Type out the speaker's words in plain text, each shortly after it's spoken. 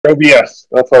OBS.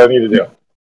 That's what I need to do.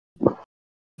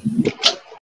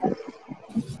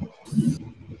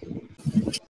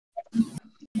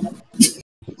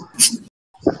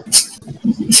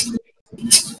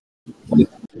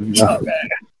 Okay.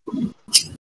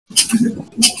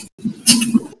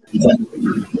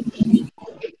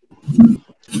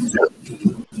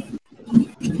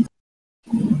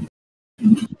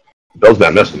 Bill's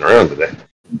not messing around today.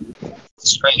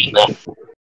 Straight enough.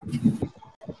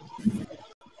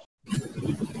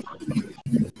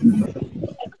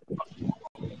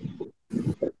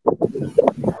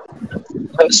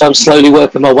 So I'm slowly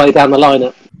working my way down the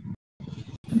lineup.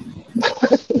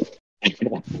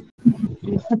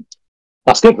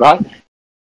 That's good, right?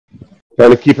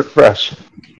 Trying to keep it fresh.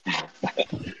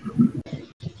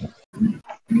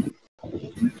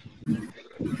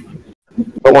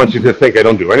 I want you to think I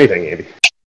don't do anything, Andy.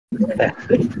 I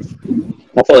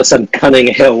thought there was some cunning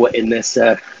hill in this.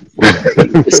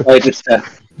 Decided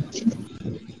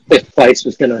fifth place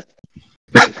was going to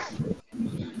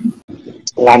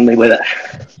land me with it.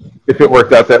 If it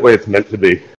worked out that way, it's meant to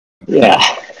be. Yeah.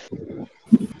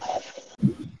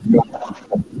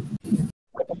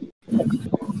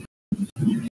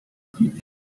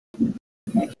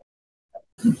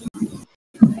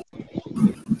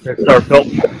 Great start, Phil.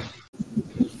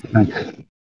 Thanks.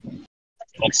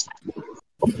 Thanks.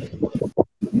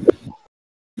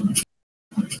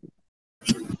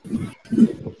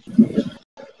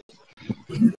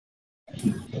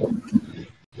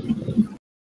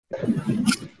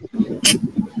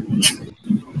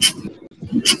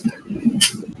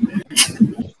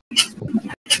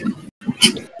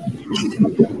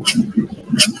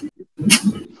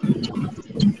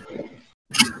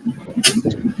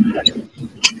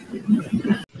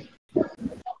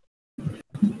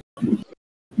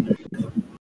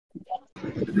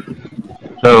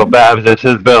 So, Babs, this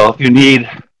is Bill. If you need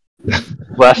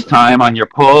less time on your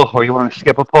pull or you want to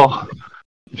skip a pull,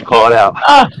 just call it out.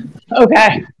 Oh,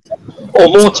 okay. Or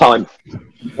more time.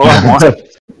 More.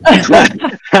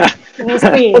 We'll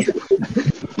see.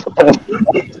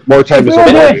 More time is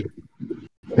okay.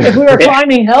 If we were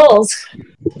climbing hills,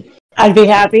 I'd be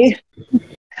happy.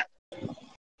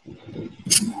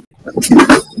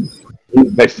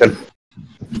 Nice, Tim.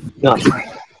 Nice.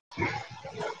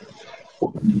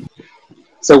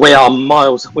 So we are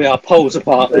poles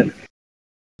apart then.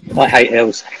 I hate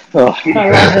hills. Oh. I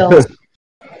love hills.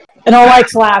 And I like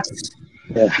flats.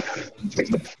 Yeah.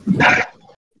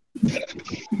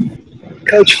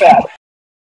 Coach Fab.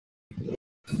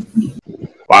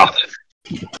 Wow.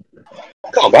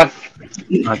 Come on, Brian.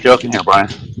 I'm not joking here, Brian.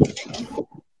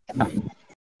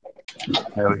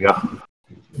 There we go.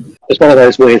 It's one of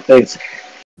those weird things.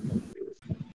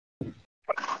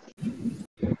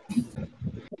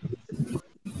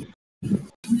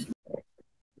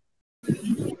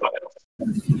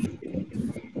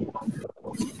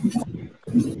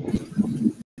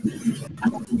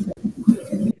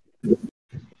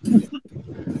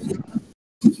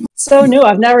 So new.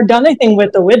 I've never done anything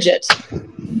with the widget.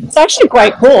 It's actually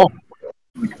quite cool.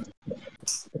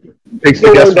 Takes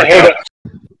the guesswork out.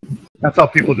 That's how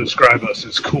people describe us,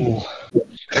 as cool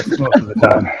most of the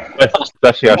time.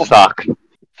 Especially our sock.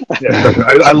 Yeah,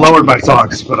 I lowered my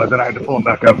socks, but then I had to pull them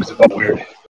back up because it felt weird.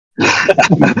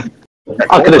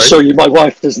 I can assure you my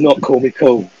wife does not call me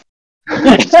cool.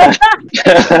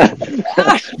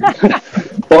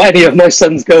 Or any of my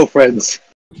son's girlfriends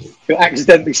who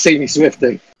accidentally see me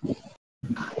swifting.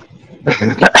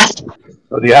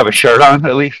 So do you have a shirt on,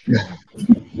 at least?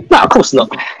 No, of course not.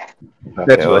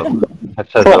 Okay, well, that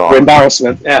says it Proper all.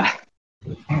 embarrassment, yeah.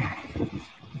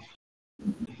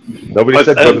 Nobody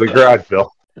said go to the garage,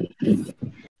 Bill.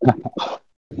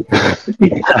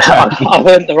 I've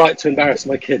earned the right to embarrass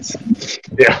my kids.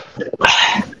 Yeah.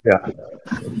 Yeah.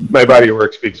 My body of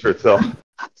work speaks for itself.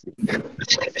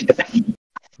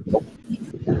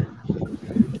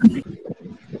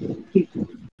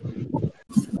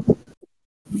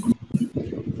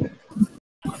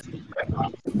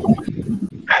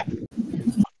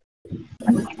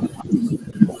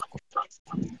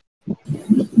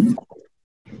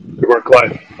 Good work,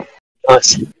 Clyde.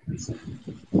 Nice.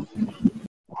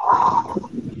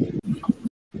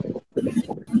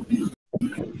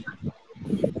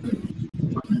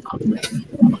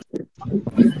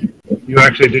 You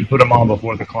actually did put them on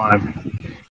before the climb.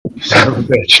 Son of a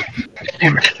bitch.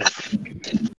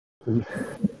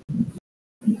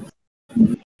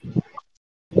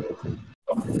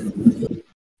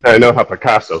 I know how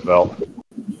Picasso felt.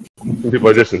 Some people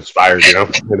are just inspired, you know?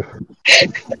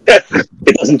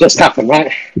 It doesn't just happen,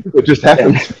 right? It just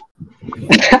happens.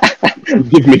 You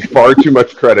give me far too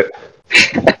much credit.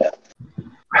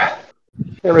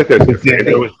 Yeah, right there.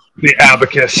 The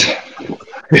abacus.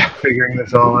 Yeah, figuring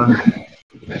this all out.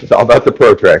 It's all about the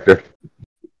protractor.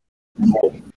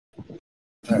 All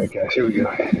right, guys, here we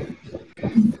go.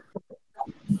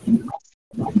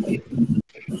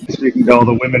 Speaking to all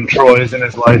the women Troys in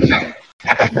his life.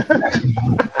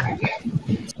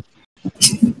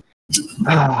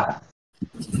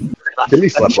 Timmy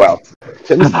slept well.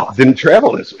 Timmy didn't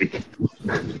travel this week.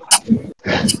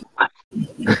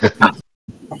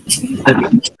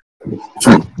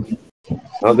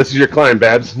 Well, this is your climb,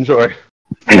 Babs. Enjoy.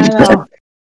 I know.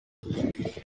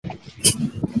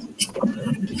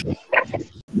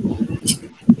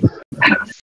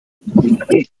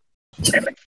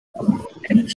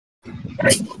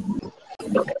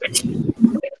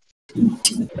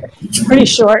 Pretty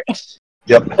short.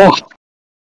 Yep. Oh.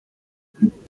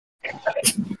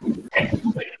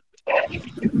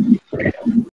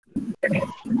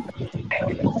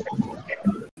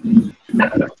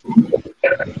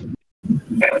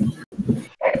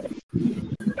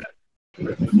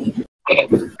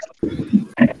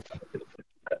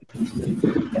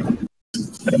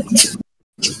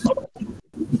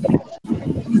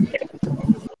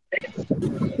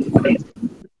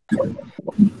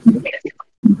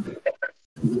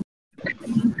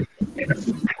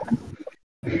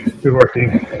 Good work,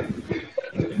 Dean.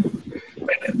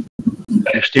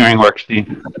 Your steering works,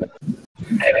 Dean.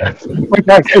 My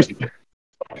guy's just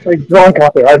like drunk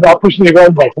out there. I'm not pushing the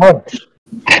road like one.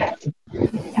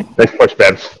 Nice push,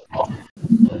 Babs.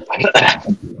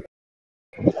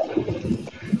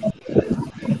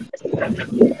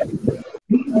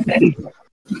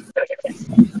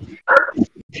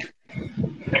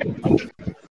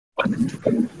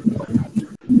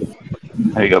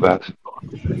 There you go, Babs.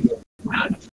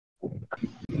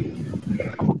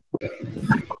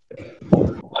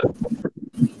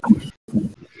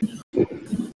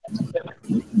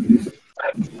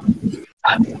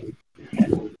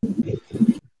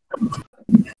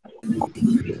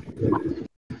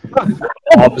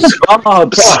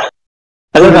 Bobs.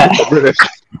 I love that.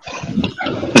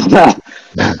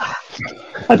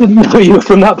 I didn't know you were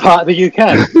from that part of the UK.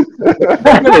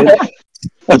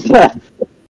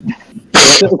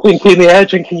 Little pinky in the air,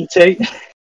 drinking your tea.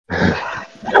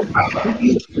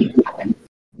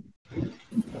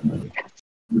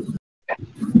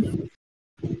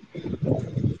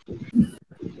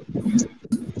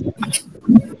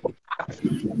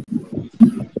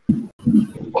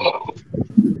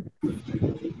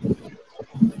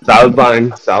 Solid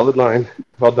line. Solid line.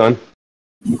 Well done.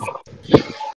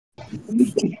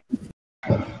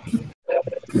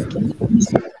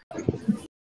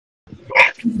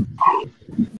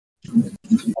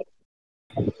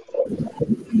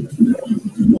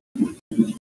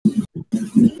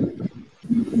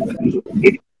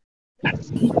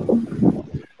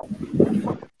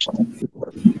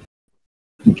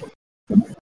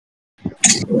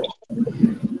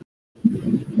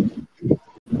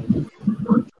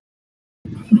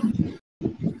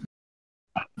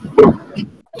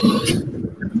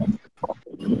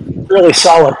 Really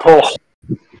solid pull.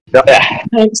 Yep. Yeah.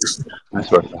 Thanks. Nice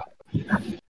work.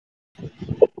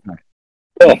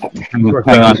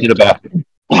 Hang on to the back.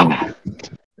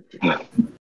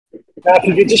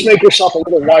 Matthew, you just make yourself a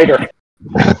little wider.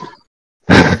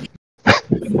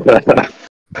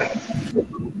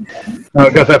 Now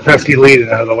we got that pesky lead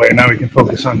out of the way. Now we can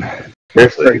focus on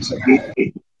racing.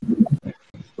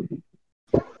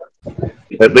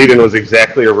 That lead-in was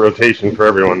exactly a rotation for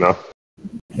everyone, though.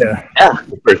 Yeah.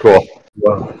 Pretty cool.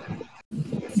 Wow.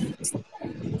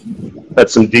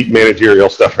 That's some deep managerial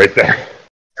stuff right there.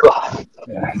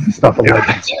 Yeah. Stuff of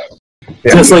legends.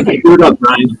 Yeah. Just like you screwed up,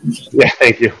 Brian. Yeah,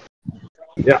 thank you.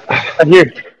 Yeah. I hear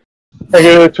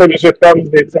the Turkish with them,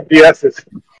 it's BS's.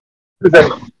 Who's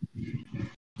that?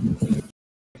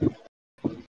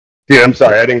 Yeah, I'm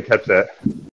sorry, I didn't catch that.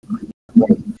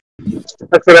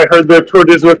 I said I heard the Tour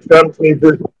des with them needs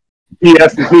the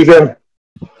BS's. Who's in?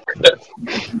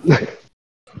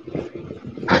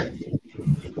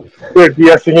 Good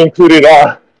BSing included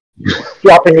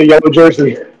dropping the yellow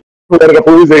jersey, who ended up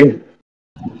losing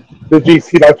the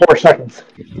GC by 4 seconds.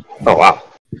 Oh, wow.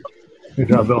 Good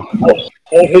job, Bill.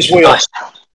 On his wheel.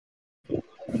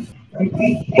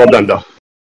 Well done, Bill.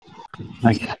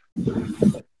 Thank you.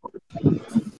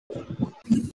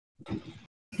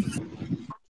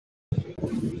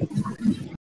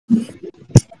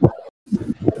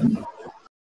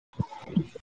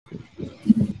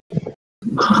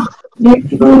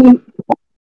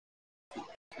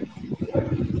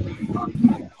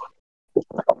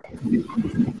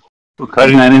 Well,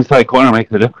 cutting that inside corner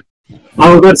makes a difference. I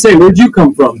was about to say, where'd you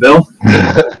come from, Bill?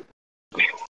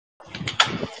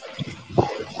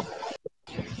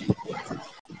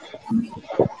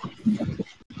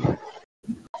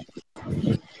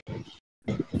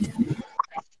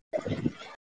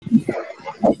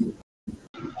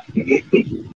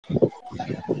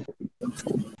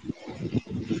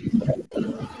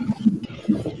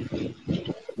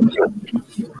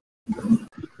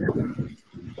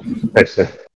 Thanks, sir.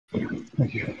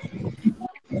 Thank you.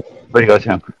 Where you go,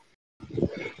 Tim?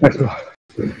 Next one.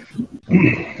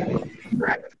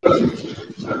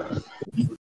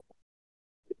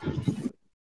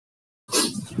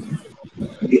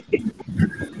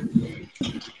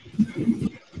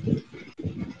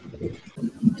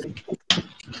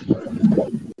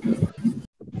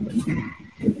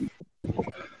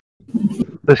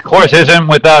 This course isn't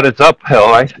without its uphill,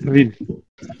 right? I mean,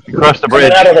 you cross the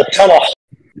bridge Out of the tunnel.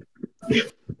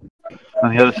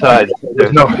 on the other side.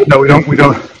 No, we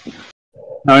don't.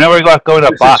 No, we never got going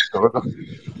to box.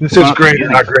 This is great,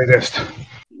 not greatest.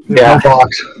 There's Yeah. no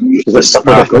box. The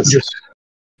subway goes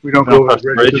We don't go over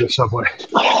the bridge to the subway.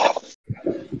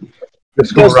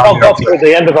 Just go Goes around bump up to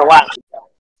the end of the lap.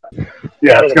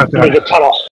 Yeah, it's got Into the that.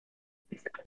 tunnel.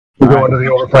 We go into the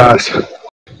overpass.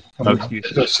 No excuse.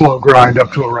 It's a slow grind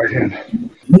up to a right hand.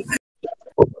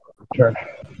 Turn.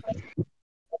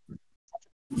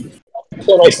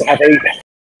 So nice to have 8.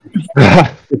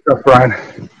 Good stuff,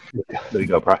 Brian. There you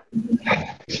go, Brian.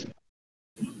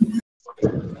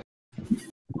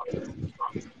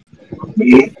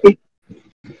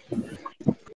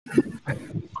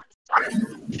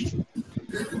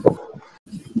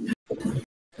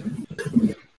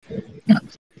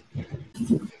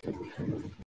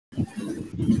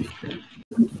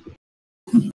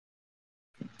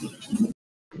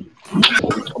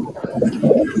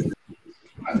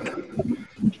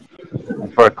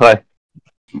 For Clay.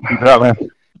 Keep it up, man.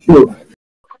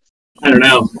 I don't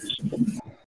know.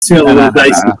 It's feeling a little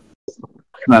dicey.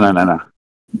 No.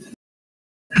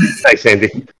 Thanks,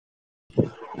 Andy.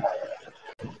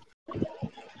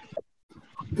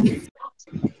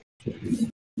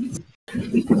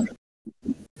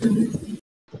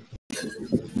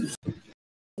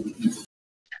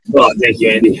 Oh, thank you,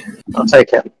 Andy. I'll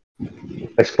take it.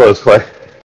 Nice close, Clay.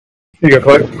 You go,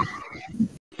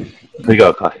 Clay. There you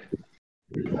go, Clay.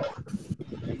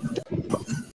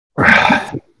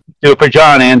 Do it for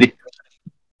John, Andy.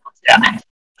 Yeah.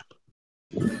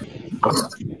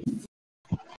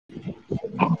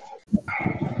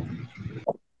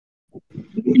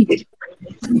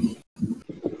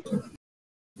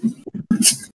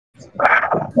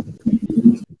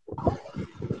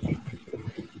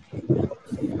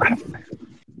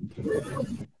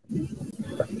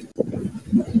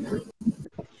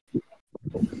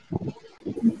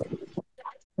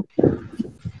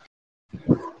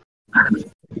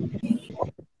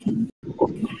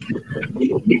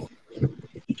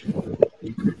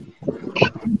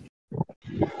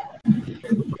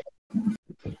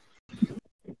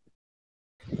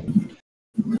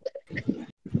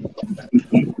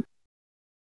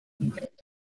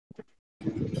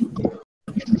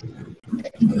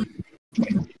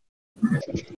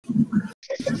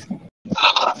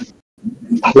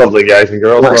 Lovely guys and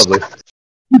girls, Nice. lovely.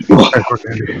 Nice work,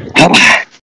 Andy.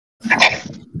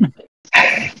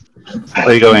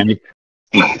 There you go, Andy.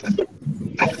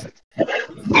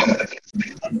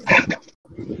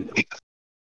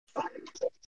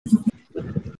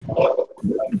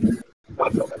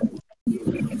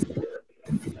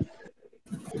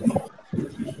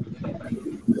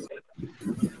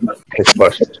 Nice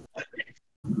question.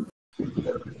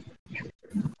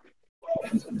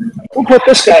 Who put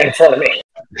this guy in front of me?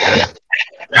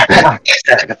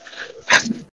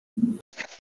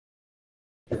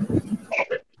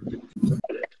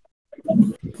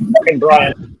 Fucking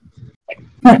Brian.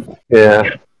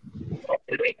 Yeah.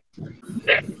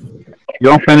 You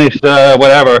don't finish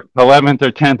whatever 11th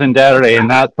or 10th in Saturday and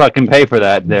not fucking pay for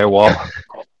that, there, Walt.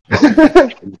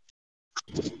 I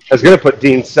was going to put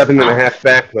Dean 7.5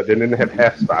 back, but they didn't have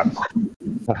half spots.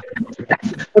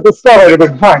 But the start would have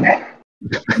been fine.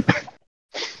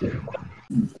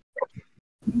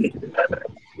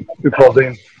 Good call,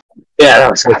 Dean. Yeah,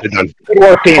 that was What's it done? Good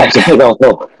work, team. No.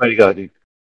 There you go, dude.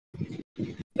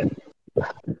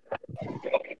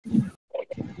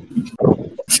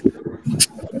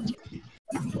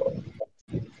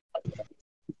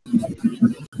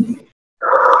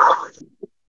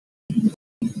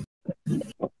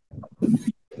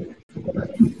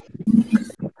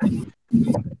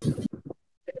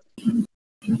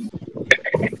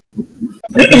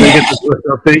 Did we get the Swift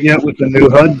update yet with the new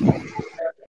HUD?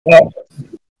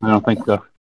 I don't think so.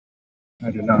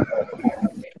 I did not.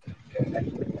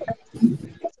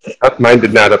 Mine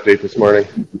did not update this morning.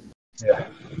 Yeah.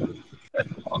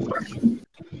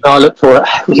 I'll look for it.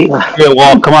 Yeah,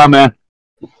 Walt, come on, man.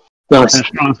 Nice. Finish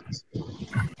strong.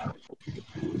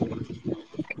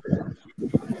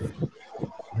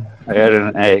 I added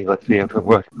an A. Let's see if it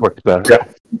works better.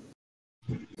 Yeah.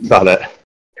 Saw that.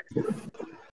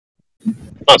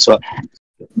 That's what.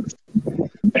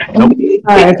 Nope.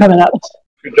 All right, I'm coming up.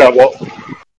 Good job, Walt.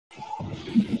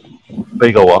 There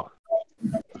you go, Walt.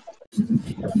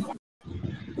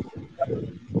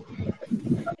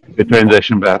 Good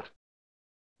transition, Beth.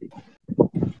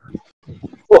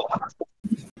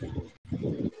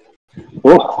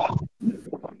 Oh.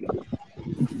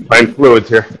 Find fluids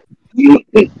here.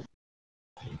 Good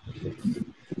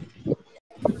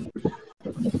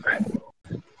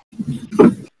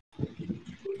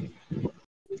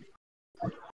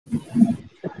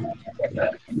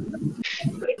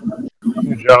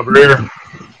job, Rear.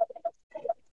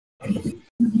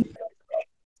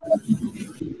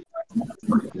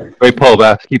 Great pull,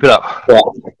 Beth. Keep it up. Yeah.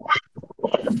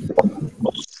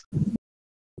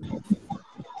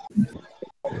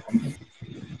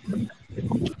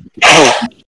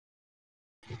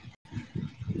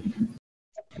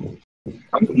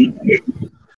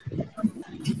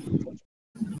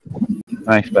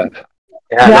 Nice, Beth.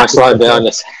 Yeah, nice line behind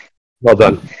us. Well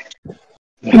done.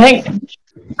 Thank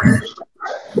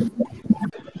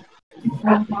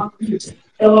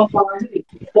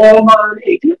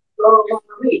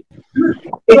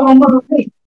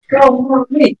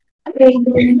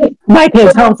My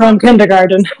kid's home from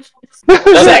kindergarten.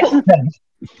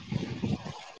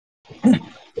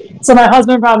 So my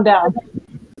husband brought him down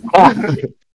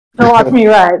to watch me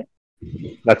ride.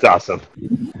 That's awesome.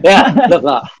 Yeah, love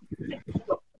that.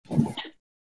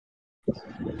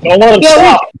 Don't let him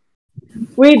stop.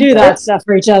 We do that stuff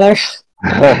for each other.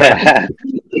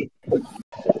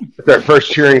 It's our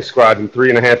first cheering squad in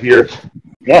 3.5 years.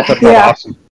 Yeah. That's Yeah.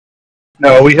 awesome.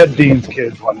 No, we had Dean's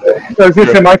kids one day. I was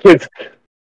gonna say my kids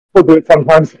will do it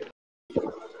sometimes.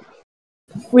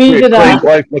 We did Clay's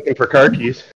wife looking for car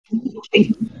keys.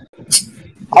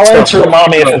 I'll answer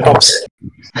mommy if it helps.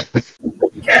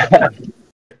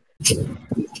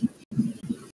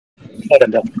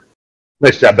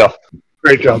 Nice job, Bill.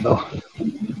 Great job, Bill.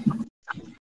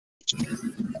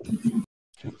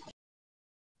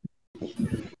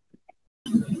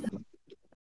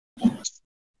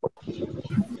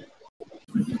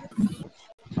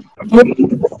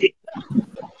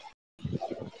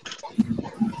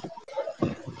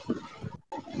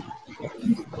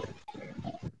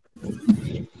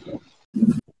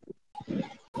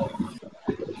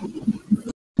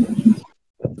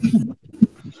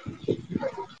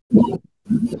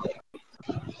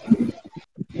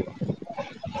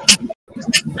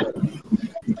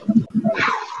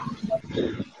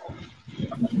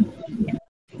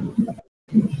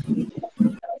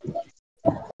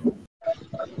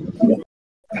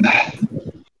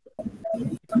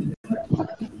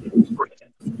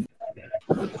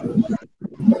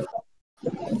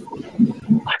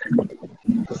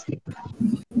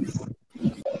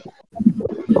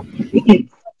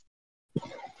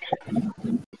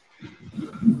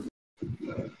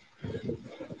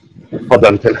 Well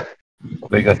done, Tim.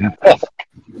 Very good.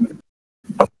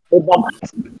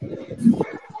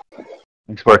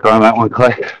 Nice work on that one,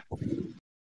 Clay.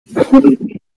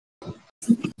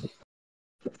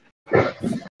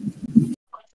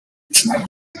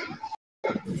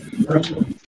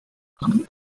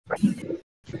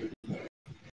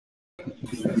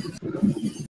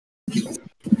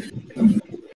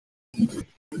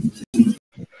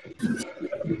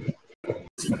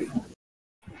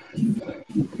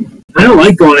 I don't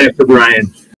like going after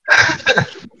Brian.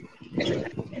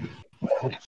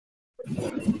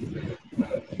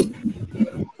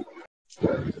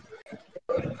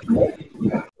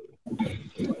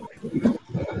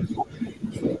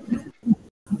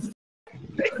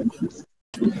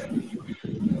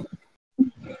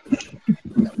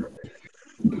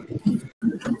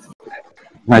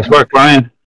 Nice work,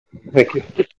 Brian. Thank you.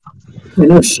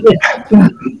 No shit.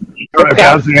 All right,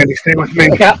 guys, Andy, stay with me.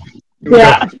 Yeah.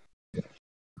 Yeah.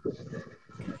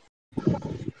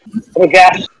 Okay.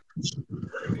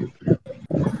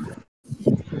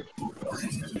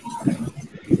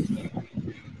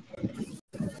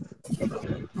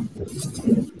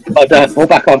 Fall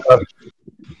back on.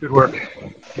 Good work.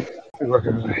 Good work,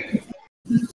 everybody.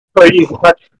 Very easy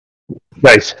touch.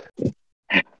 Nice.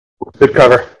 Good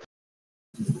cover.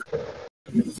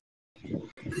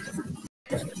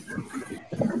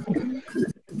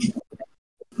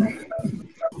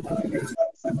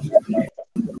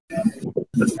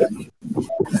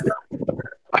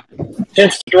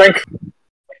 Chance to drink.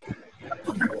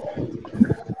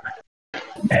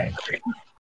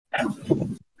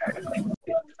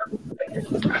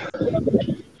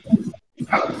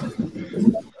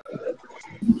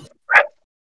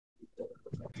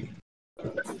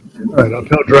 All right,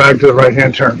 uphill drag to the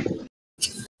right-hand turn.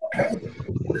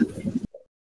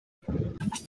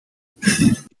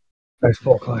 Nice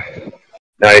full clay.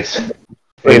 Nice.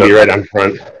 Andy right on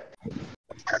front.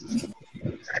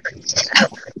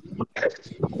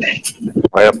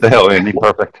 Right up the hill, Andy.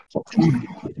 Perfect.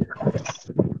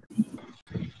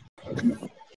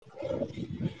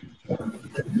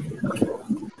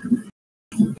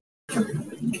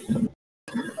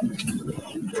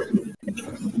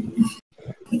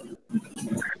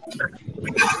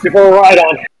 Give her a ride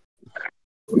on.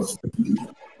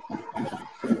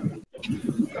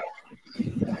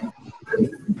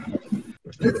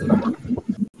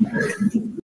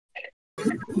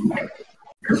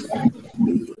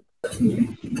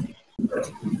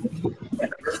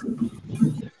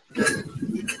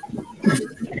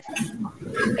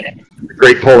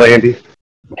 Great pull, Andy.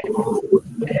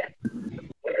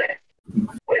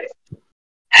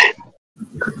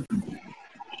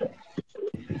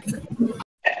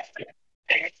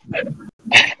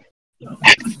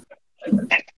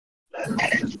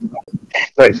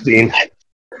 Nice, Dean.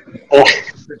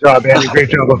 Good job, Andy. Great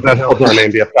job up that hill. Hold on,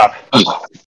 Andy, up top.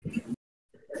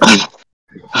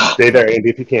 Stay there, Andy,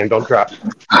 if you can. Don't drop.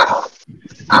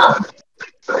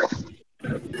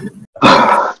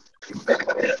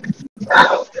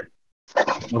 A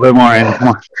little bit more, Andy. Come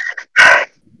on.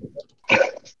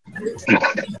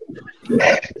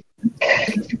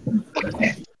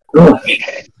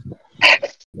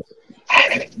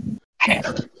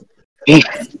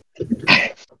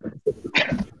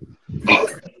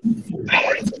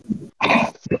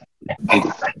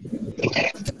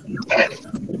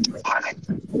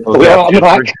 We're on the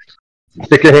back.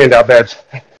 Stick your hand out, Babs.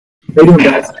 How you doing,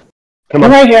 guys? Come I'm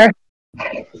on. right here.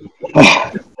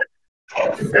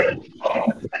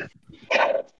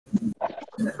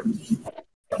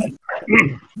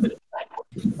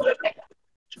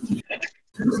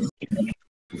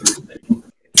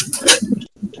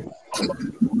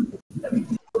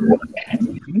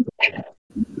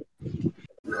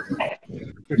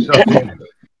 Good stuff, Andy.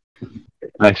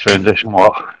 Nice transition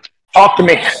wall. Talk to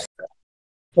me.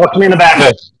 Talk to me in the back.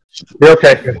 Nice. You're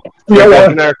okay. Yeah,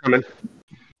 Babs and I are coming.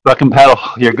 Fucking pedal.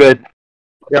 You're good.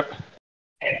 Yep.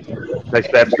 Nice,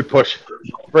 Babs. Good push.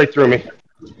 Right through me.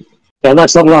 Yeah,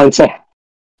 nice long line, so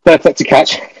perfect to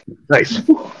catch. Nice.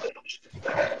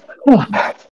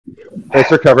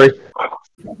 Nice recovery.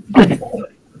 Let's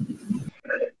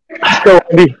go,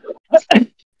 Andy.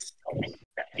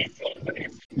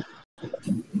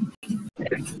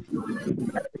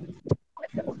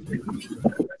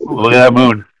 Ooh, look at that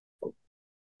moon.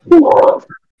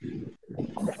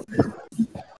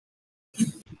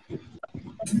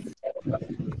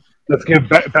 Let's give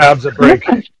Babs a break.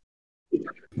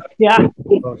 Yeah.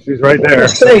 Oh, she's right there.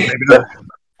 Let's stay. Maybe not.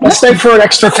 Let's stay for an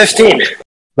extra 15.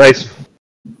 Nice.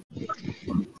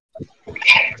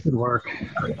 Good work.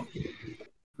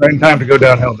 Right in time to go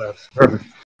downhill, Babs. Perfect.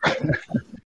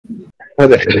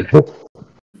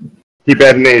 Keep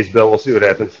adding A's, Bill. We'll see what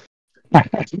happens.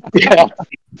 Yeah,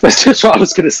 that's just what I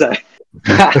was going to say.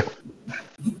 Come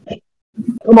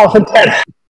on for 10.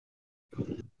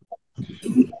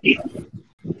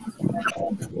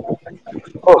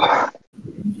 Oh.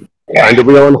 Find the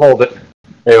wheel and hold it.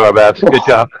 There you are, Babs. Good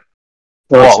job.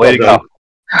 Oh, Way to go.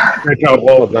 Great job.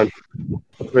 Well done.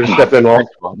 Way to step in, Walt.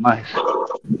 Well, nice.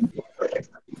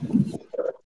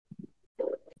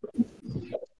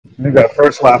 I think that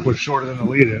first lap was shorter than the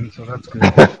lead-in, so that's good.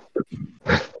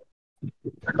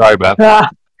 Sorry, Babs. Ah,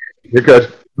 You're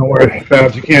good. Don't worry,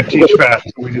 Babs. You can't teach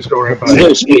fast. We just go right by you.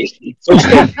 It's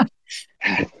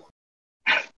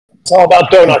all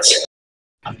about donuts.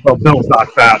 Well, Bill's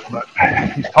not fat, but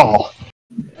he's tall.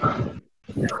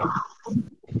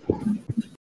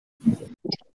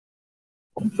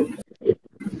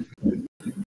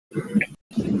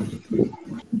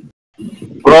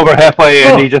 We're over halfway,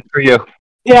 Andy, just for you.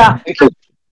 yeah.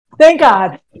 Thank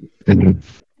God.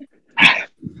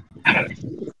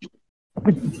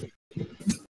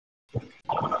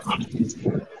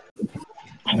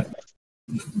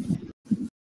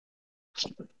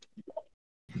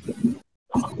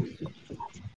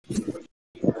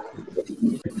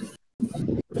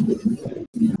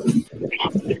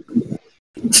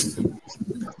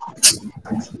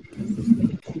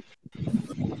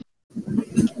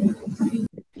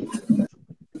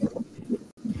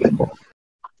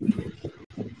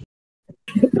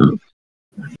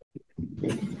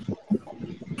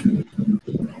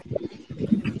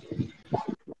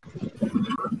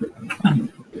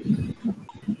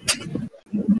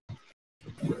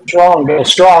 Strong, Bill,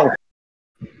 strong.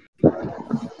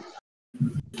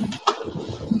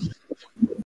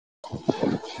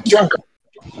 Drunk.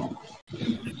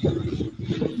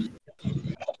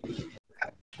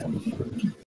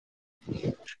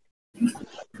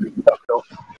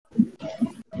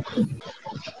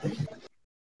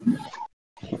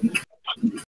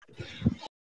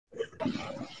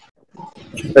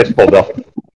 Nice pull, Bill.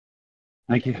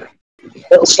 Thank you.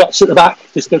 Little stretch at the back.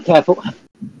 Just go careful.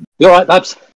 You all right,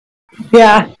 Babs?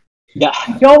 Yeah. Yeah.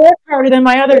 Y'all work harder than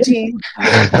my other team.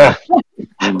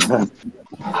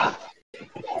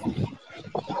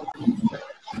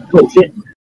 Oh, shit.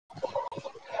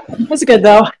 That's good,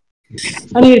 though.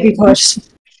 I need to be pushed.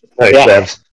 Nice, Yeah.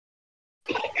 Babs.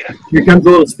 Here comes a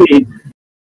little speed.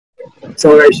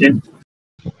 Acceleration.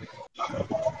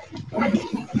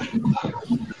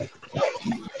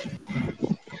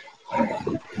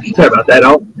 Sorry about that,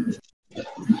 Al.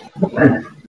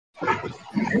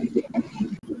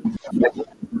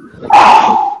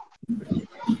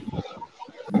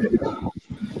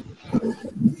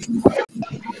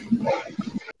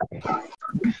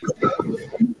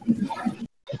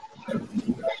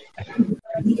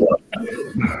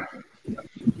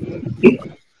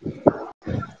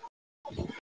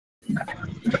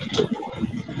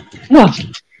 Oh,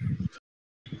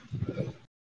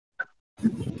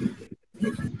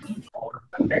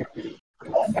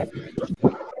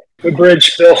 Good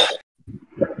bridge, Phil.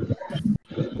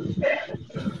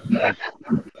 There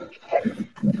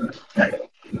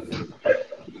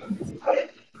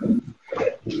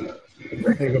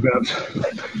you go, Babs.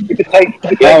 Keep it tight. Keep it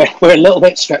tight. Yeah, we're a little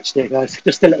bit stretched here, guys.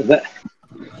 Just a little bit.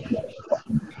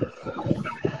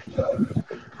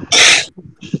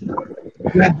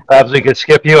 Babs, we could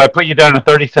skip you. I put you down to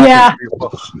 30 seconds. Yeah.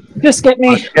 Just get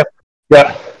me. Skip.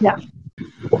 Yeah. Yeah.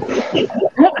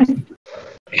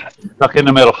 Stuck in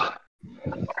the middle.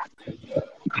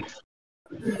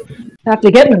 Have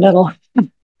to get in the middle.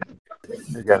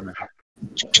 You got me.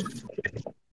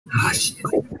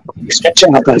 Stretch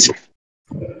out, guys.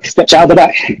 Stretch out the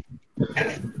back.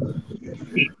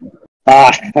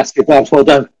 Ah, that's good, Babs. Well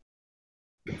done.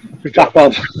 Back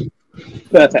on.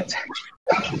 Perfect.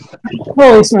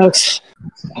 Holy smokes.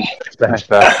 Thanks,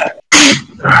 Babs.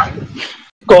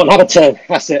 Go on, have a turn.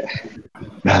 That's it.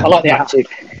 I like the attitude.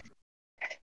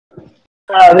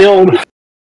 The old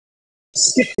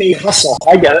skip me hustle.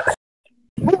 I get it.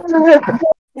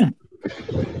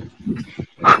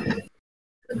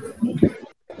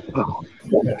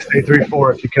 Stay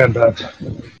 3-4 if you can, Babs.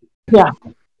 Yeah.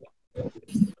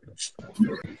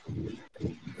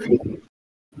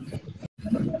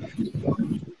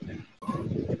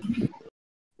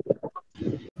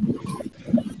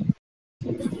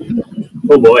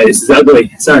 Oh boy, this is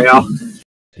ugly. Sorry, Al.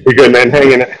 You're good, man.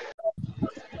 Hang in it.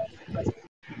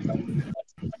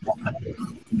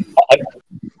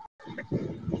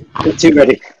 Get too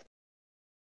ready.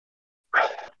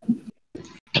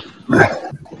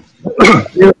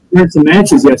 You had some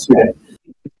matches yesterday.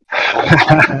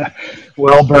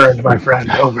 Well burned, my friend.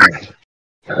 Well burned.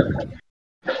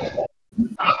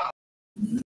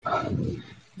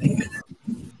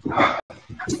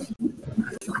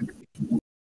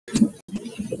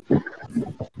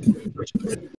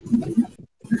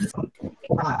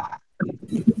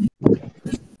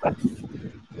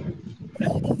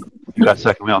 You got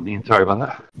second wheel, Dean. Sorry about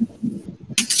that.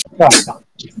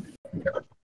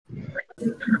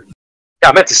 Yeah,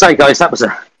 I meant to say, guys, that was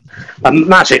a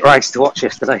magic race to watch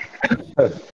yesterday.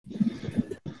 I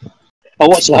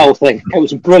watched the whole thing. It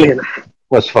was brilliant.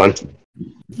 Was fun.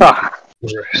 Ah,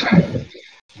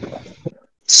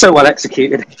 so well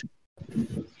executed.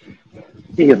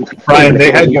 Ian. Brian,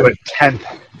 they had you at 10th.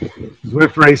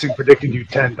 Zwift Racing predicted you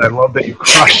 10th. I love that you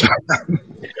crushed them.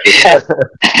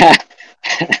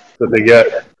 That's what they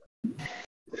get.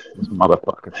 This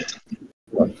motherfucker.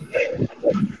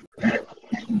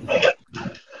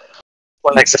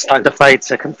 Well, next it's time to fade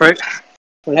second fruit.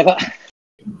 Whatever.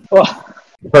 Oh,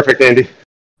 Perfect, Andy.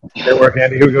 Good work,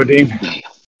 Andy. Here we go, Dean.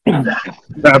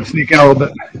 Bob, sneak in a little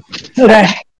bit. Okay.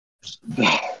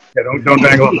 Yeah, don't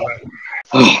dangle up the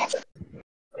back.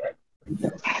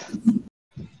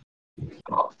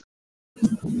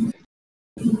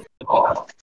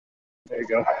 There you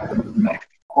go.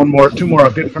 Two more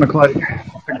up. Get in front of Clay.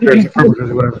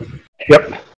 Whatever.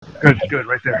 Yep. Good,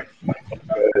 right there.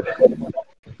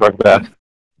 Right back.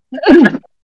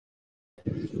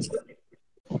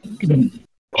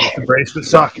 Embrace the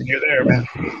suck, and you're there, man.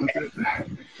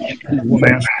 Cool,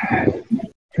 man.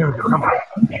 Here we go. Come on.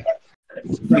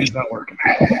 It's not working.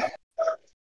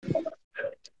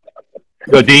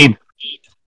 Go, Dean.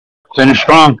 Finish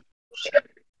strong.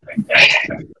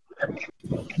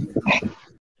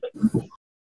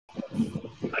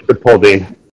 Good pull,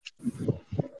 Dean.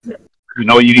 You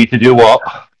know what you need to do, Walt.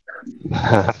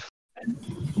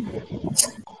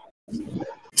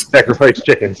 Sacrifice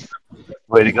chickens.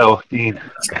 Way to go, Dean.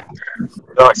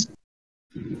 Nice.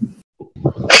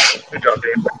 Good job,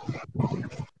 Dean.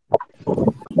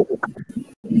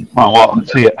 Come on, Walt.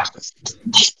 Let's see it.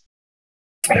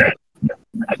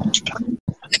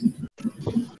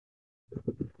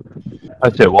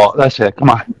 That's it, Walt. That's it. Come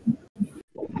on.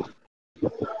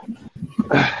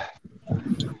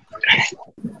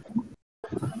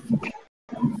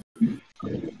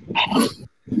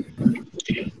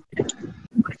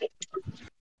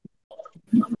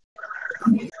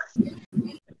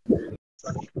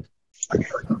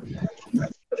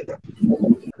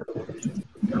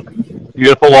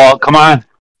 Beautiful, Walt. Come on.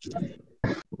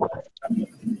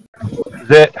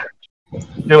 That's it.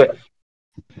 Do it.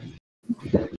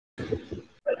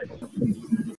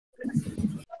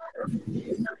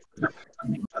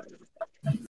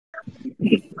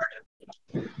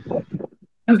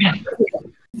 Okay.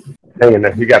 Hang in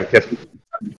there. You got it, kid.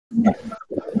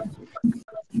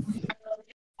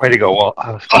 Way to go, Walt.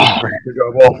 That was fun. Good to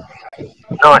go, Walt.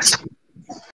 Nice.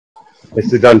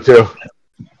 Nicely done, too.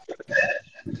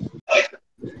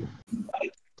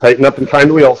 Tighten up and find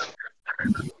the wheels.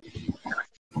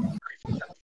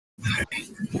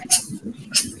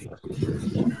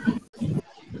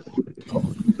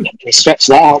 Can you stretch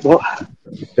that out, but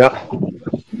Yeah.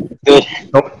 good.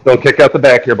 Don't kick out the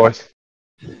back here, boys.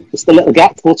 Just a little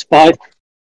gap, 45.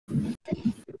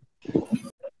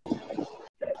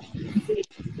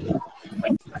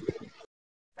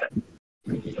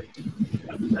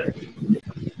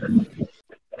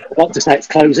 I'd like to say it's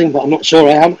closing, but I'm not sure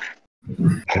I am.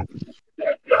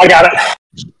 I got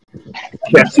it.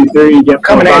 Yeah, 2-3. Yep.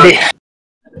 Coming, Andy.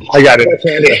 I got it.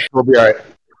 Andy. We'll be all right.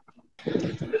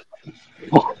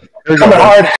 Coming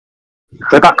hard.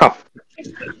 Go back up.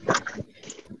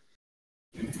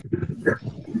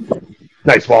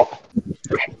 Nice, Walt.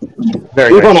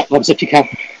 Very Move on nice. up, Bubs, if you can.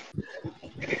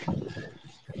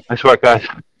 Nice work, guys.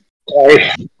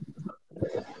 Sorry.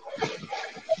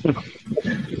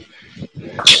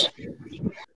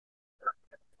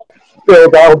 Still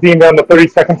dial Dean down to 30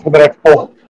 seconds for the next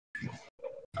pull.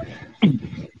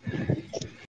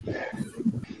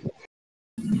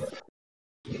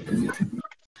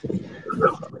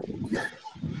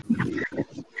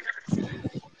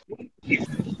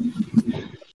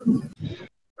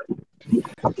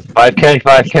 Five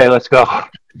K. Let's go.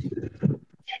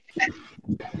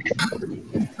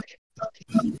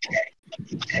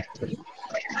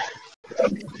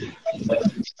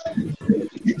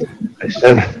 Nice,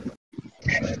 Jen.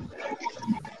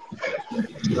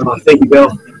 Oh, thank you, Bill.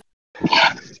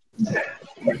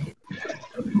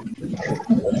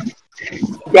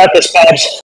 Got this,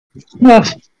 Babs.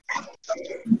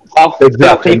 Oh, Big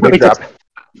Bill, drop, can you put me big drop. to,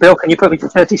 Bill, can you put me to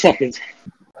 30 seconds?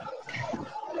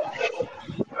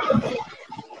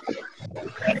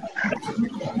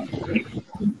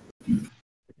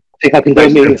 I think I can go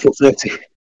Nice, meaningful 30. All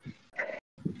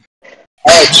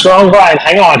right, strong line.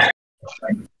 Hang on.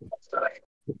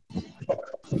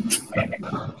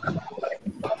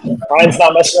 Ryan's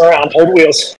not messing around. Hold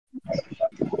wheels.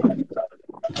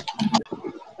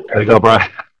 There you go, Brian.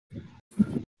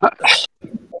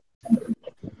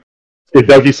 Give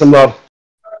Dougie some love.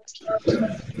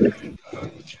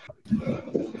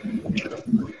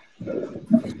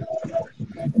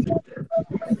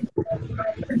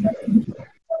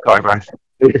 Sorry, Brian.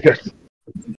 You're good.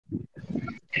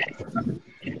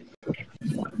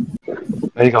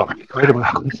 There you go. Way to go.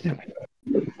 Let's do it.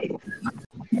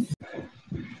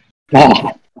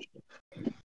 Ah,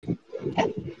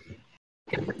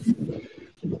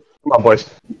 Come on, boys.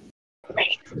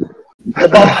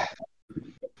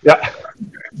 Yeah.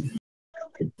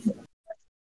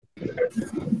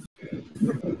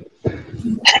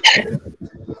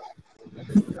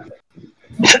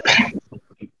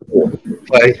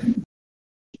 Play.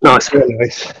 nice. Very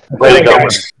nice. Way to go.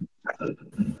 Guys.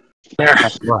 There.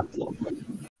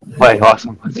 Play.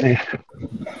 Awesome. Let's see.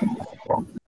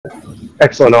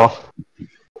 Excellent all.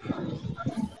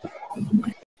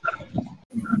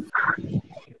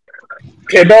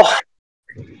 Okay, Bill.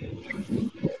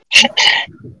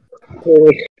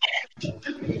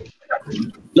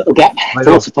 Little gap, Way to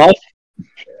go. 45.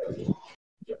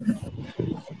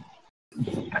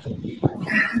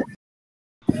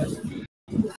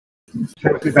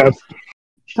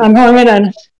 I'm going it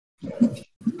in.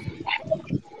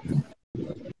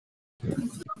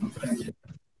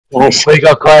 Nice. Way to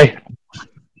go, Clay.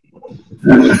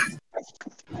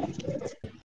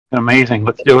 Amazing.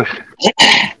 Let's do it.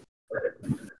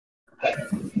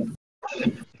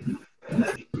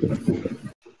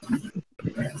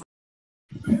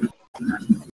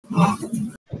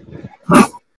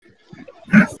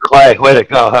 Clay, way to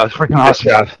go. That was freaking Nice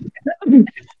awesome. job.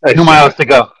 Nice 2 miles to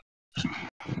go.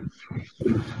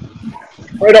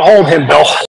 Way to hold him, Bill.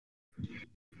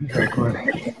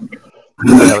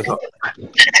 That was awesome.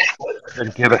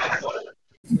 Good, give it.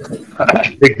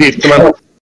 Big deep, come on.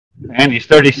 Andy's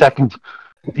 30 seconds.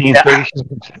 Dean's 30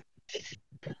 seconds.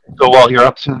 Go while you're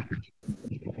up soon.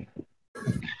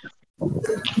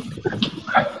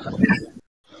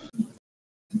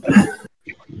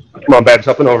 Come on, Babs,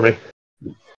 up and over me.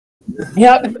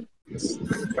 Yep.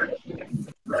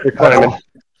 You're climbing.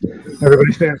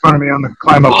 Everybody stay in front of me on the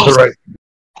climb up to the right.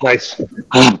 Nice.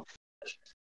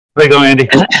 There you go, Andy.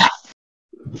 Come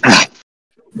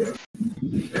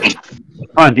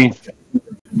on, Dean.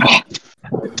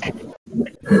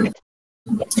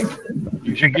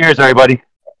 Use your gears, everybody.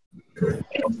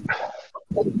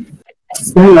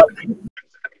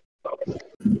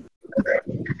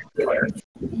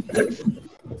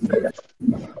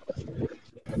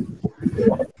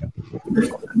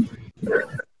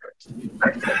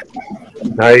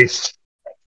 Nice.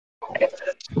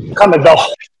 Coming, Bill.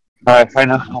 All right, I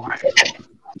know. Don't worry.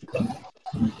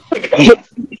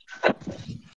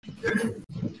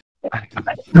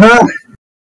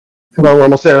 Come on, we're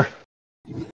almost there.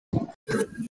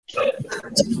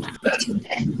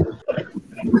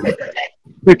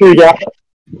 Here you go.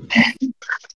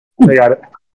 I got it.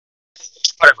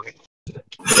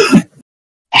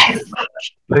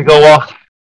 There you go, Walt.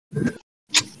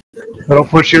 Little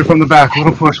push here from the back.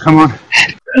 Little push. Come on.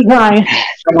 Keep trying.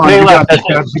 Come on. You got this,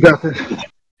 Babs. You got this.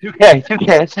 2K,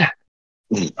 2K.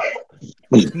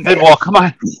 Good, Walt. Come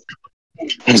on.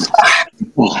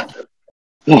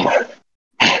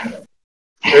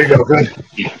 There you go. Good.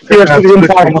 Here's to the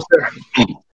inside. Almost there.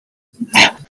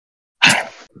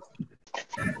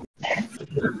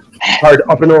 Hard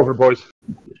up and over, boys.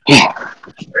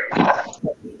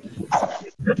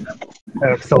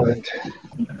 Excellent.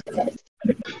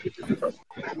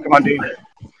 Come on, Dean.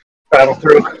 Battle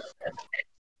through.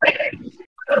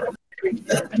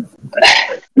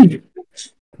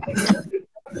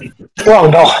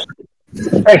 Wrong, Bill.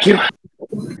 Thank you.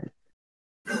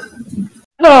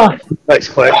 Oh, Nice,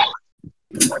 Clay. Come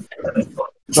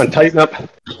on, tighten up.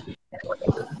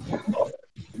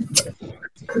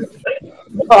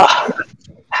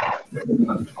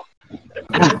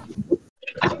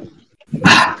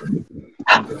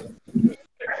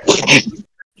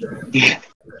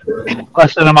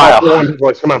 Less than a mile.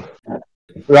 Boys, come on.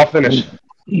 We're all finished.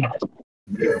 There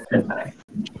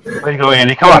you go,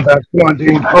 Andy. Come Come on, on. Babs. Come on,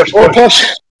 Dean. Push, More push. push.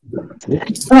 I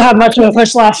don't have much of a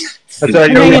push left. That's all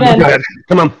right. Hang You're it in. good.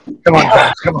 Come on. Come on,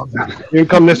 Babs. Come on, Babs. You can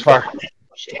come this far.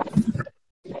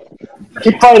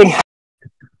 Keep fighting.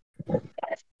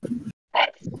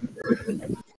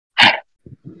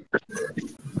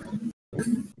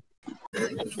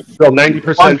 Go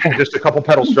 90%, just a couple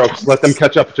pedal strokes. Let them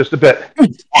catch up just a bit.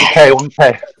 Okay,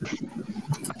 1K.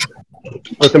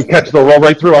 Let them catch. They'll roll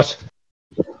right through us.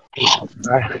 All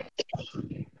right.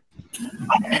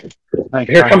 Thank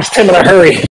you. Here comes Tim in a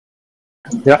hurry.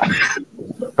 Yeah.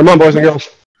 Come on, boys and girls.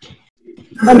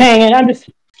 I'm hanging.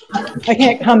 I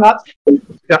can't come up.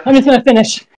 Yeah. I'm just going to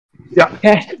finish. Yeah.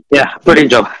 Okay. Yeah,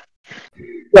 brilliant job.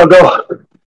 Go.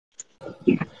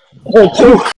 Hold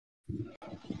two.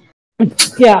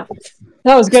 Yeah.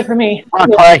 That was good for me.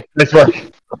 Come on, Clay. Nice work.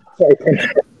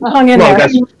 I hung in Come on, there.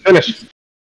 guys. Finish.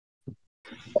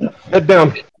 Head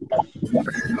down.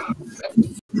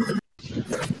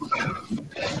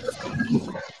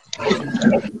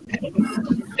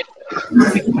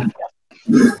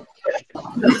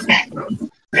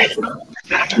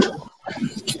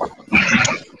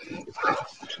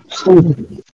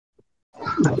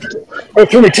 Go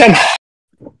through me, Tim.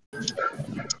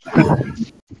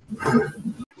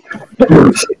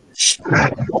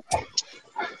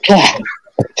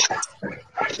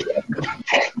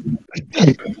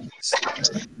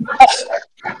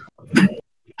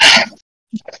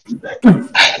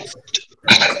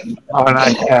 Oh,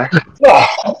 nice. Yeah.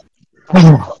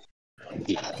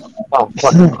 Oh,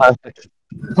 fucking classic.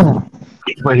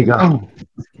 Way to go.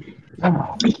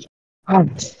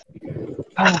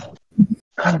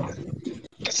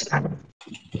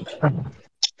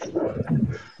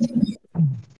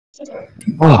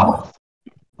 Oh,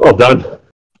 well done.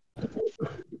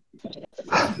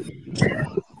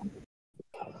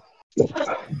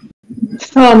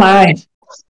 Oh, my.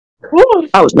 Woo.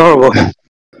 That was horrible.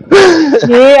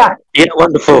 Yeah. Yeah,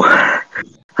 wonderful.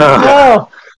 Oh.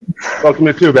 Welcome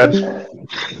to two, Babs.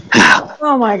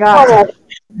 Oh, my God.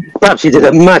 Perhaps you did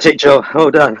a magic job.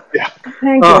 Well done.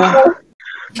 Thank Oh. you.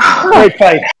 Great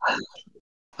fight.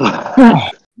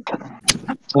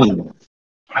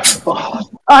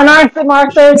 On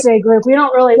our Thursday group, we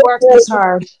don't really work this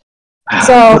hard.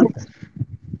 So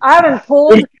I haven't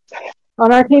pulled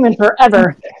on our team in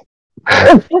forever.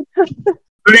 Who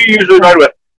do you usually ride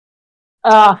with?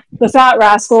 The fat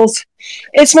rascals.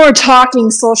 It's more talking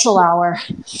social hour.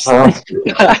 Oh,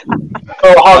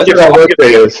 I'll give that what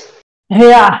day is.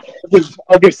 Yeah,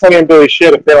 I'll give Sunny and Billy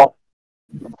shit if they're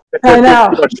I know.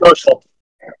 too much social.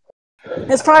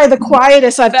 It's probably the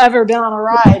quietest I've ever been on a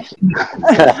ride.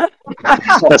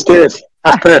 That's good.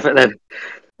 That's perfect then.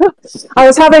 I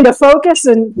was having to focus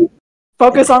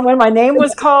on when my name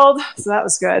was called, so that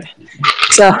was good.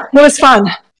 So it was fun.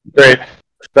 Great.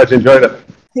 Glad you enjoyed it.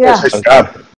 Yeah. Nice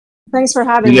job. Thanks for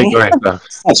having You did me. great, though.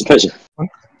 That's a pleasure.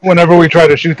 Whenever we try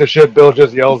to shoot the shit, Bill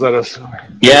just yells at us.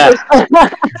 Yeah.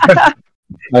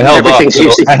 I held off. Everything's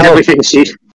usually, everything's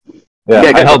usually. Yeah, Yeah,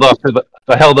 I go held off to the.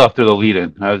 I held off to the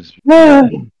lead-in.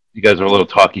 You guys were a little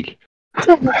talky.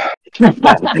 Well,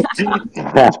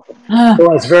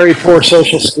 it's very poor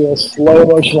social skills, low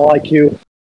emotional IQ.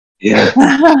 Yeah.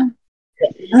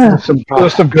 There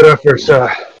was some good efforts 3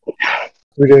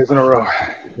 days in a row.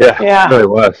 Yeah. It really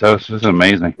was. That was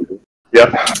amazing.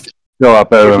 Yep. A lot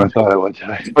better than I thought I would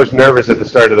today. I was nervous at the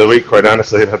start of the week, quite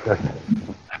honestly.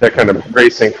 That kind of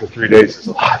racing for 3 days is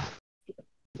a lot.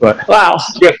 But Wow.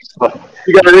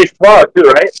 You got to race tomorrow too,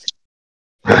 right?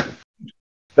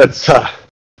 that's,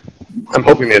 I'm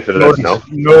hoping the answer to that is no.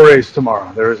 No race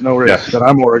tomorrow. There is no race that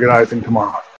I'm organizing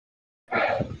tomorrow.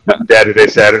 Saturday.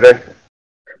 Saturday.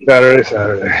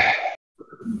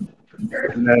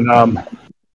 And then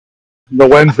the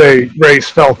Wednesday race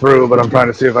fell through, but I'm trying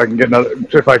to see if I can get a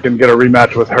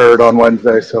rematch with Hurd on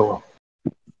Wednesday. So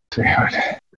we'll see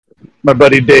what my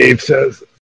buddy Dave says.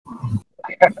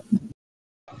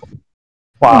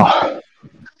 Wow,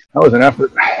 that was an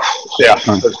effort. Yeah,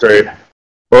 that's great.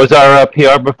 What was our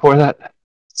PR before that?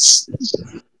 Was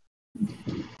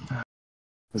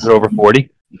it over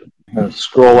 40?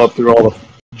 Scroll up through all the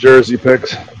jersey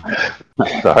picks.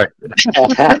 Sorry.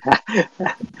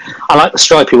 I like the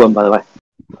stripy one, by the way.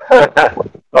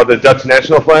 Oh, the Dutch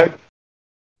national flag?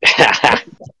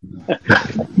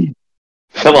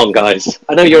 Come on, guys.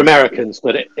 I know you're Americans,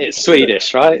 but it's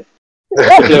Swedish, right?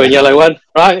 The blue and yellow one,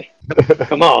 right?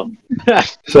 Come on.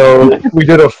 So we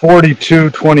did a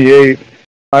 42-28.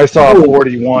 I saw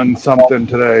 41 something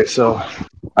today. So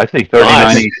I think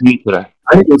 39-18 today.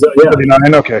 I think it was,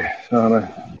 39. Okay. So,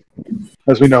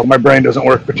 as we know, my brain doesn't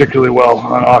work particularly well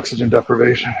on oxygen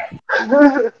deprivation.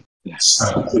 Oh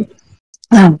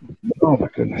my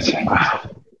goodness!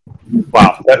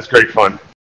 Wow, that's great fun.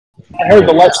 I heard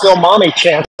the "Let's Go, Mommy"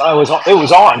 chant. It was on. It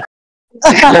was.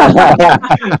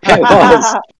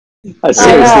 I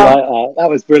seriously like that. That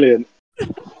was brilliant.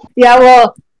 Yeah,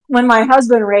 well, when my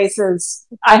husband races,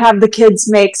 I have the kids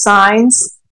make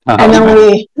signs, and then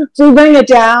we bring it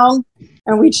down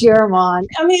and we cheer them on.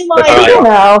 I mean, like, you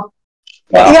know,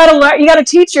 you gotta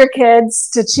teach your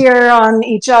kids to cheer on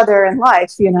each other in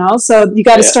life, you know. So you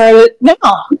got to start it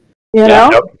now, you know.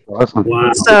 Yep. Awesome.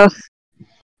 Wow. So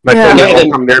My family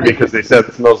won't come there because they said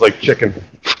it smells like chicken.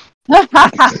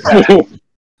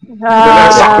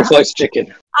 Sacrifice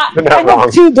chicken. I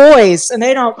have 2 boys, and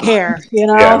they don't care, you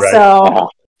know. Yeah, right. So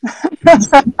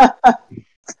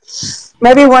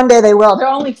maybe one day they will. They're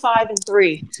only 5 and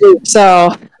 3, so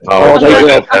They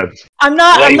will. I'm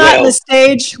not in the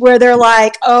stage where they're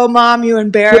like, "Oh, Mom, you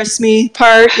embarrass me"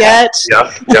 part yet.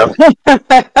 Yep.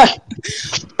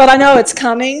 But I know it's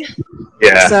coming.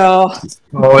 Yeah. So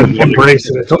and embrace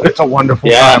it. It's a wonderful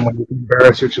time when you can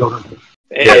embarrass your children. Oh,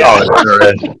 it sure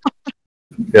is.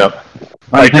 Yep.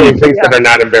 I do things that are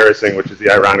not embarrassing, which is the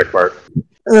ironic part.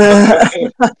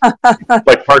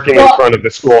 Like parking in front of the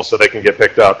school so they can get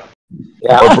picked up.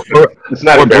 Yeah. It's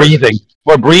not We're embarrassing. breathing.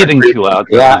 We're breathing too loud.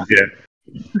 Yeah.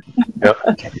 Yep.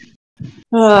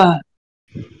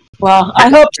 well, I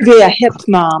hope to be a hip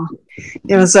mom.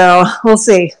 So we'll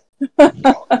see. I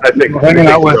think Hanging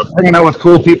out with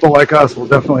cool people like us will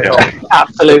definitely help.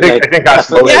 Absolutely. I think us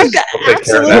both will take care of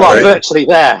absolutely. You that, are right? virtually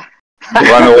there.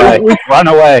 Run away. Run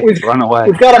away. Run away.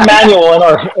 We've got a manual in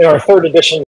our 3rd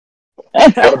edition.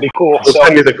 That would be cool. We'll So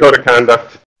send you the code of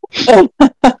conduct. It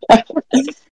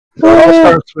all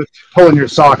starts with pulling your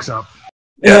socks up.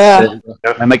 Yeah.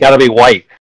 And they got to be white.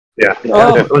 Yeah.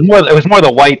 Oh. It was more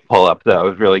the white pull-up, though. It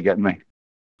was really getting me.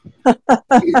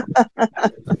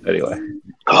 Anyway.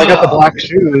 I got the black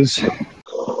shoes.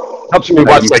 Helps me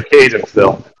watch my cadence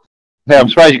still. Hey, I'm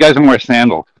surprised you guys don't wear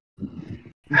sandals.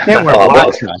 Can't wear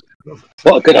black.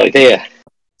 What a good idea.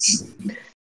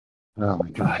 Oh, my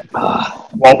God.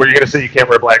 Walt, were you going to say you can't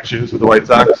wear black shoes with the white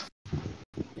socks?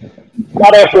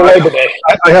 not after Labor Day.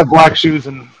 I have black shoes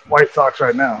and white socks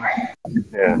right now.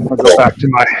 Yeah. I'll go back to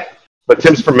my. But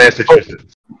Tim's from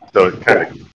Massachusetts, so it kind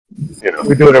of, you know.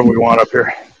 We do whatever we want up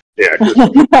here. Yeah,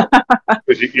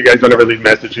 because you guys don't ever leave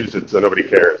Massachusetts, so nobody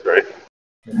cares, right?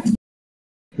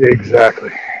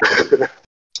 Exactly.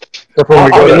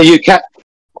 I'm in the UK.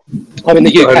 I'm in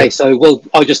the UK, so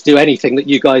I'll just do anything that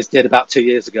you guys did about 2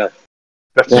 years ago.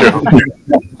 That's true.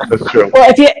 That's true.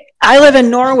 Well, I live in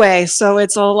Norway, so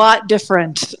it's a lot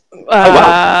different.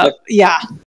 Wow. Yeah.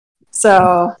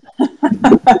 So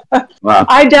Wow.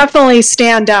 I definitely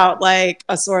stand out like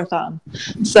a sore thumb.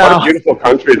 So What a beautiful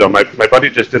country, though. My buddy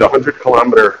just did a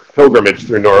 100-kilometer pilgrimage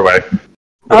through Norway. With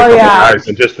a couple guys,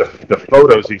 and just the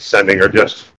photos he's sending are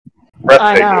just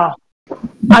breathtaking. I know.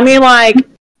 I mean, like,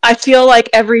 I feel like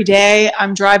every day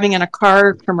I'm driving in a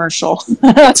car commercial.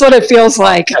 That's what it feels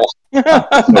like. So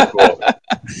cool.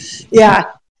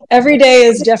 Yeah, every day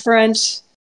is different.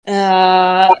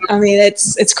 I mean,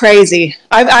 it's crazy.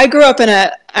 I grew up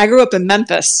in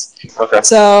Memphis. Okay.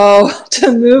 So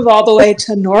to move all the way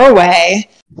to Norway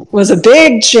was a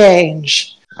big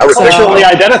change. Culturally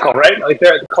identical, right? Like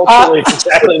they're culturally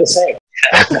exactly the same.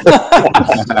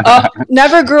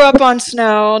 Never grew up on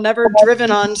snow, never driven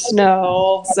on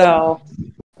snow. So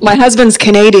my husband's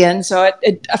Canadian, so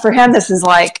it for him this is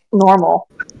like normal.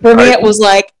 For me, it was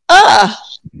like,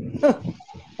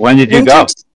 When did you go?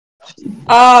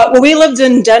 Well, we lived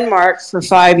in Denmark for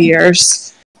 5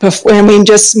 years, and we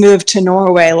just moved to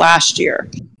Norway last year.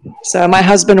 So my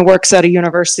husband works at a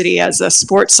university as a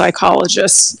sports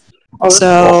psychologist.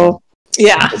 So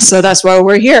yeah, so that's why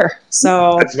we're here.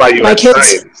 So That's why you my have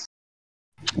kids. signs.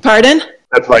 Pardon?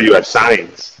 That's why you have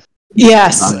signs.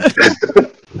 Yes.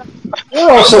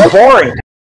 Oh, so boring.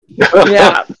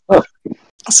 Yeah.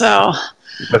 So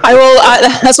I will.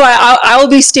 That's why I will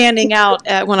be standing out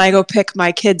when I go pick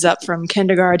my kids up from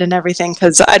kindergarten and everything,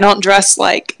 because I don't dress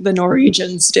like the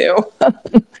Norwegians do.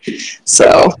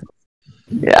 So,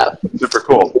 yeah. Super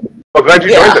cool. Well, glad you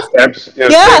joined us, Tabs.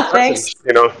 Thanks.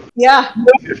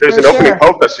 If there's for an opening sure.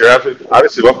 Focus, you're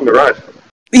obviously welcome to ride.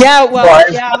 Yeah, well,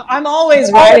 I'm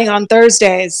always riding on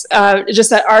Thursdays. Just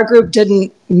that our group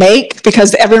didn't make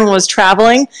because everyone was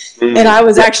traveling, and I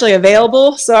was actually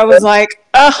available. So I was like,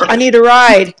 I need to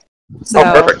ride. So,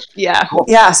 perfect.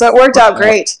 Yeah. So it worked out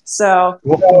great. So,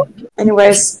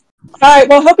 anyways, all right.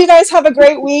 Well, hope you guys have a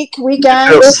great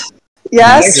weekend.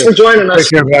 Yes. Thanks for joining us.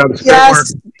 Take care, Babs.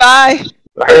 Yes. Bye.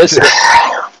 All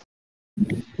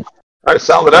right,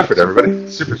 solid effort,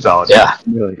 everybody. Super solid. Yeah.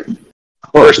 Really?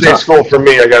 First day of school for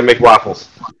me, I got to make waffles.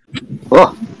 Oh.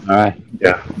 All right.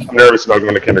 Yeah, I'm nervous about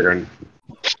going to kindergarten.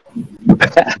 All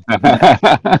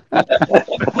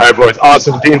right, boys.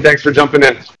 Awesome. Dean, thanks for jumping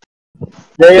in.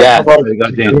 Yeah. Very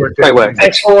good, Dean. Great work.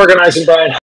 Thanks for organizing,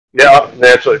 Brian. Yeah,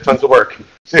 naturally. Tons of work.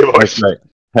 See you, boys. That's right.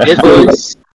 Cheers,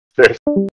 boys. Cheers.